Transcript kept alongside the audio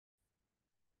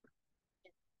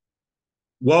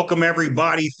Welcome,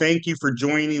 everybody. Thank you for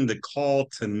joining the call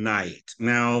tonight.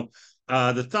 Now,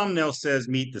 the thumbnail says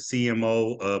meet the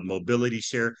CMO of Mobility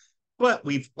Share, but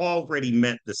we've already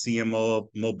met the CMO of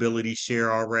Mobility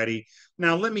Share already.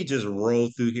 Now, let me just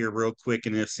roll through here real quick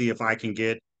and see if I can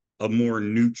get a more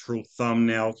neutral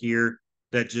thumbnail here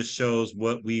that just shows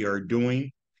what we are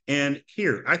doing. And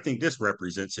here, I think this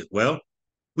represents it well.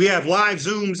 We have live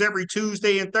Zooms every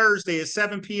Tuesday and Thursday at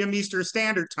 7 p.m. Eastern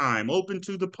Standard Time, open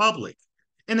to the public.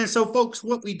 And then, so folks,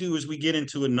 what we do is we get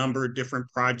into a number of different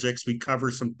projects. We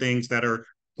cover some things that are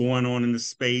going on in the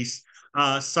space.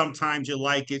 Sometimes you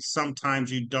like it,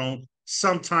 sometimes you don't.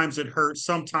 Sometimes it hurts,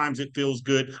 sometimes it feels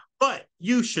good. But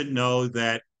you should know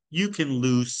that you can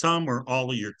lose some or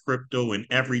all of your crypto and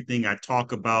everything I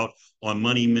talk about on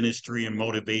Money Ministry and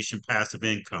Motivation Passive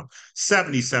Income.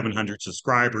 7,700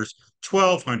 subscribers,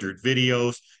 1,200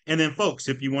 videos. And then, folks,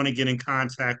 if you want to get in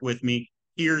contact with me,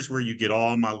 here's where you get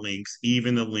all my links,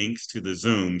 even the links to the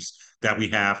Zooms that we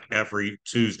have every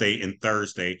Tuesday and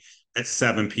Thursday at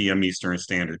 7 p.m. Eastern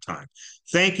Standard Time.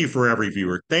 Thank you for every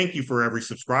viewer. Thank you for every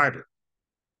subscriber.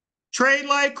 Trade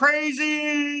like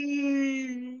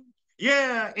crazy.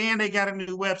 Yeah, and they got a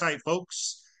new website,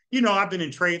 folks. I've been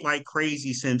in trade like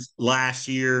crazy since last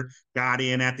year, got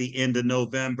in at the end of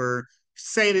November,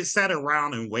 sat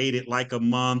around and waited like a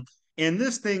month. And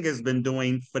this thing has been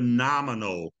doing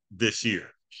phenomenal this year.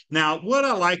 Now, what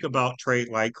I like about Trade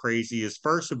Like Crazy is,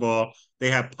 first of all, they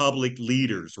have public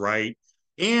leaders, right?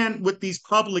 And with these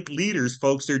public leaders,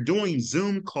 folks, they're doing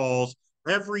Zoom calls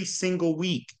every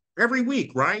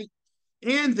week, right?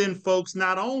 And then, folks,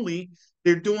 not only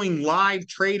they're doing live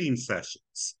trading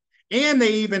sessions, and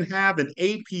they even have an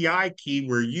API key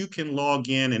where you can log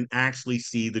in and actually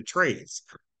see the trades.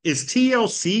 Is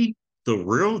TLC the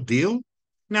real deal?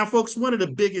 Now, folks, one of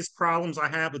the biggest problems I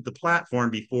had with the platform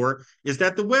before is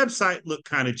that the website looked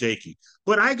kind of janky.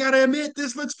 But I got to admit,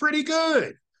 this looks pretty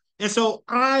good. And so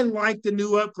I like the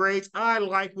new upgrades. I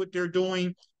like what they're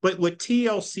doing. But what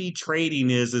TLC trading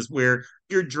is where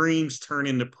your dreams turn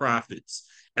into profits.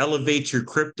 Elevate your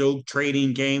crypto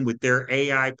trading game with their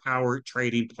AI powered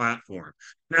trading platform.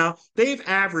 Now, they've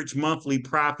averaged monthly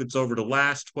profits over the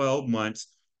last 12 months,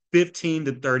 15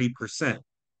 to 30%.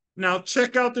 Now,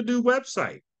 check out the new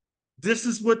website. This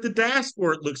is what the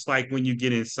dashboard looks like when you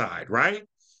get inside, right?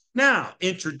 Now,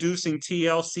 introducing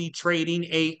TLC Trading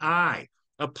AI,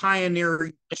 a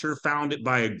pioneering venture founded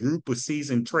by a group of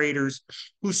seasoned traders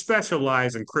who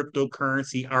specialize in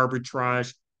cryptocurrency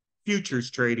arbitrage,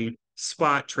 futures trading,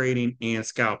 spot trading, and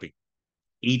scalping.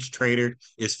 Each trader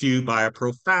is fueled by a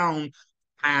profound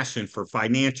passion for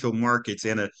financial markets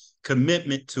and a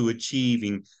commitment to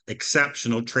achieving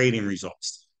exceptional trading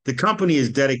results. The company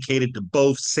is dedicated to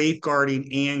both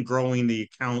safeguarding and growing the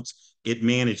accounts it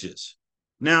manages.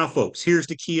 Now, folks, here's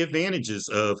the key advantages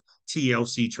of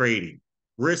TLC trading: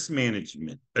 risk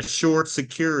management, assured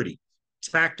security,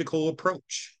 tactical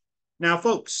approach. Now,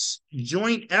 folks,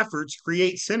 joint efforts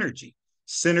create synergy,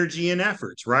 synergy in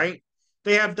efforts, right?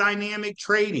 They have dynamic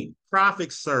trading,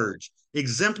 profit surge,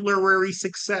 exemplary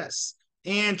success,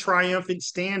 and triumphant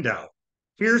standout.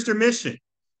 Here's their mission: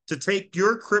 to take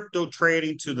your crypto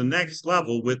trading to the next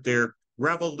level with their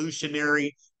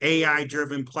revolutionary AI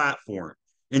driven platform.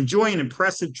 Enjoy an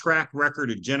impressive track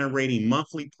record of generating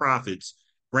monthly profits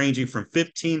ranging from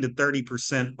 15 to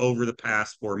 30% over the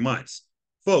past 4 months.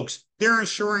 Folks, they're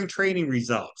ensuring trading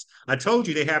results. I told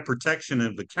you they have protection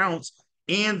of accounts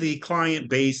and the client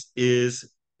base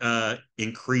is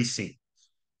increasing.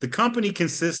 The company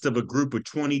consists of a group of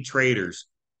 20 traders.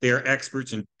 They are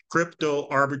experts in crypto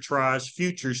arbitrage,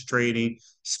 futures trading,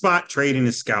 spot trading,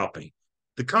 and scalping.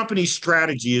 The company's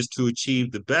strategy is to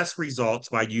achieve the best results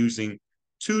by using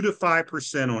 2 to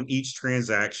 5% on each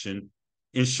transaction,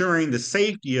 ensuring the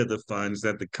safety of the funds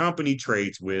that the company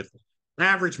trades with.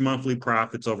 Average monthly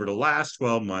profits over the last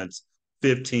 12 months,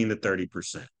 15 to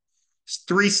 30%. It's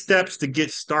 3 steps to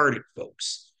get started,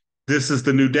 folks. This is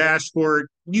the new dashboard.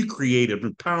 You create an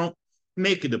account,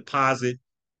 make a deposit,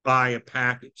 buy a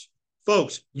package.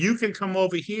 Folks, you can come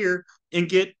over here and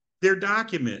get their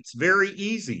documents. Very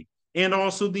easy. And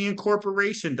also the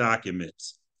incorporation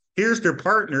documents. Here's their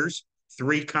partners: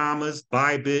 3 commas,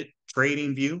 Bybit,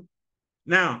 TradingView.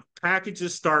 Now,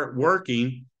 packages start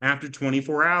working after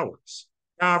 24 hours.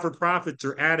 However, profits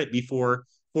are added before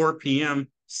 4 p.m.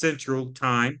 Central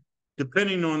Time.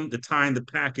 Depending on the time the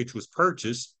package was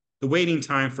purchased, the waiting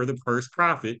time for the first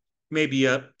profit may be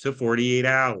up to 48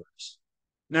 hours.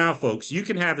 Now, folks, you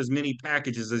can have as many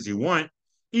packages as you want.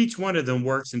 Each one of them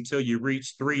works until you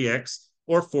reach 3x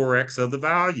or 4x of the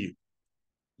value.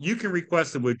 You can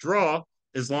request a withdrawal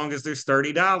as long as there's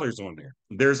 $30 on there.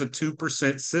 There's a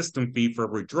 2% system fee for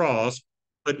withdrawals,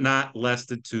 but not less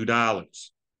than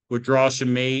 $2. Withdrawals should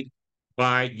be made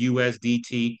by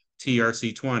USDT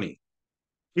TRC20.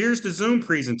 Here's the Zoom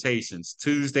presentations: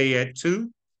 Tuesday at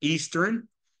 2 Eastern,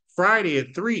 Friday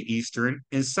at 3 Eastern,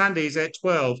 and Sundays at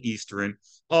 12 Eastern.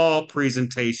 All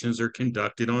presentations are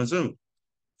conducted on Zoom.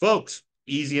 Folks,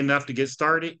 easy enough to get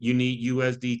started. You need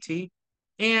USDT,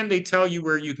 and they tell you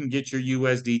where you can get your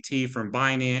USDT from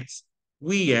Binance,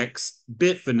 WeX,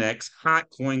 Bitfinex,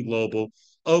 Hotcoin Global,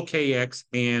 OKX,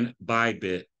 and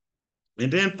Bybit.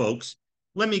 And then, folks,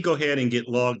 let me go ahead and get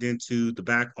logged into the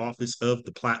back office of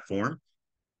the platform.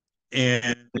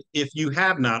 And if you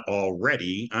have not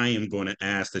already, I am going to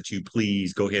ask that you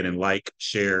please go ahead and like,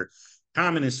 share,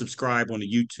 comment, and subscribe on the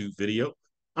YouTube video.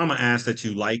 I'm going to ask that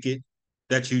you like it,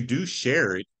 that you do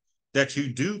share it, that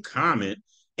you do comment,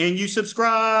 and you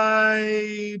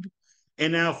subscribe.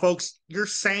 And now, folks, your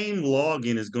same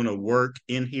login is going to work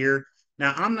in here.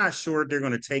 Now, I'm not sure if they're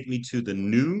going to take me to the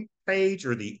new page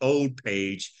or the old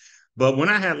page, but when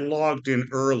I had logged in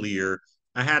earlier,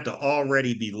 I had to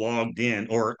already be logged in,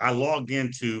 or I logged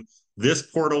into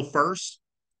this portal first.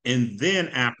 And then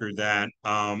after that,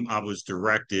 I was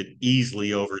directed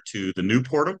easily over to the new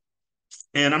portal.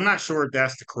 And I'm not sure if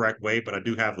that's the correct way, but I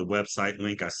do have the website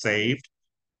link I saved.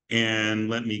 And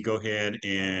let me go ahead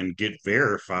and get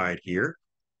verified here,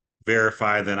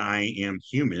 verify that I am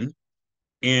human.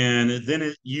 And then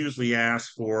it usually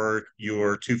asks for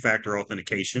your two-factor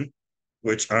authentication,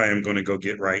 which I am going to go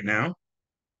get right now.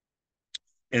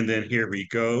 And then here we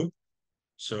go.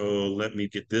 So let me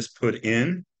get this put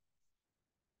in.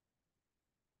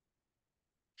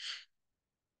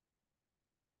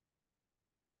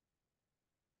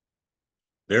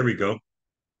 There we go.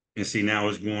 And see, now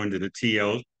it's going to the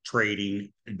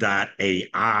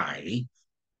tltrading.ai,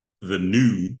 the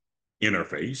new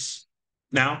interface.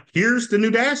 Now, here's the new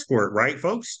dashboard, right,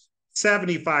 folks?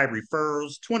 75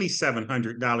 referrals,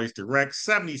 $2,700 direct,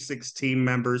 76 team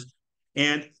members.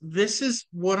 And this is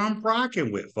what I'm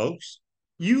rocking with, folks.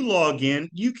 You log in,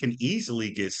 you can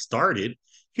easily get started.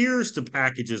 Here's the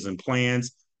packages and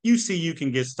plans. You see, you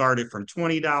can get started from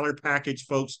 $20 package,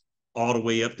 folks, all the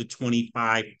way up to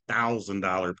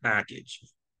 $25,000 package.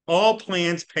 All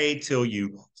plans pay till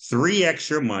you 3x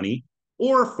your money,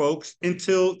 or folks,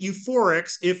 until you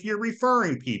 4x if you're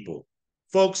referring people.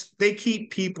 Folks, they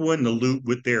keep people in the loop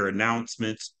with their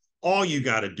announcements. All you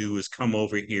got to do is come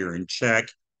over here and check.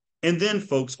 And then,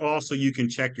 folks, also you can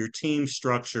check your team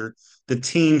structure, the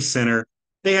team center.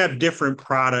 They have different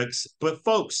products, but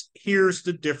folks, here's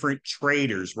the different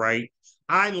traders, right?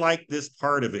 I like this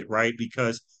part of it, right?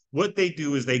 Because what they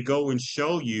do is they go and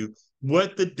show you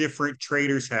what the different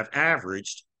traders have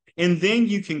averaged. And then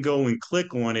you can go and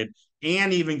click on it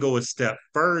and even go a step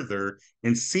further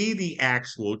and see the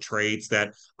actual trades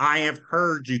that I have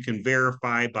heard you can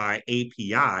verify by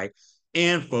API.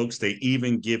 And folks, they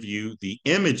even give you the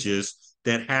images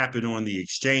that happen on the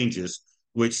exchanges,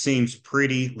 which seems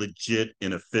pretty legit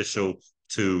and official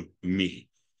to me.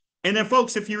 And then,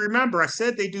 folks, if you remember, I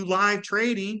said they do live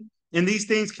trading and these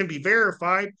things can be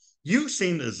verified. You've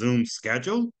seen the Zoom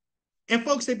schedule. And,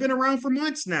 folks, they've been around for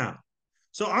months now.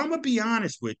 So I'm going to be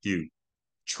honest with you.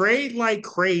 Trade Like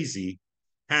Crazy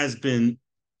has been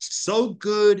so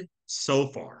good so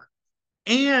far.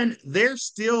 And they're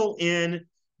still in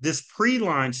this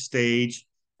pre-launch stage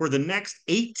for the next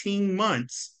 18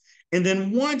 months. And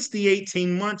then once the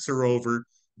 18 months are over,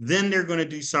 then they're going to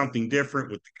do something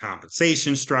different with the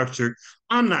compensation structure.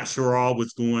 I'm not sure all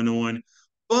what's going on,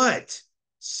 but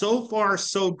so far,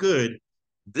 so good.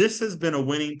 This has been a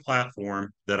winning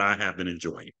platform that I have been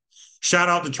enjoying. Shout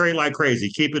out to Trade Like Crazy.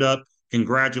 Keep it up.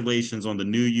 Congratulations on the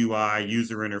new UI,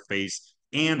 user interface,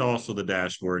 and also the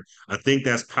dashboard. I think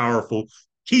that's powerful.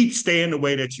 Keep staying the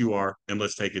way that you are, and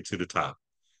let's take it to the top.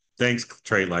 Thanks,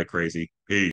 Trade Like Crazy. Peace.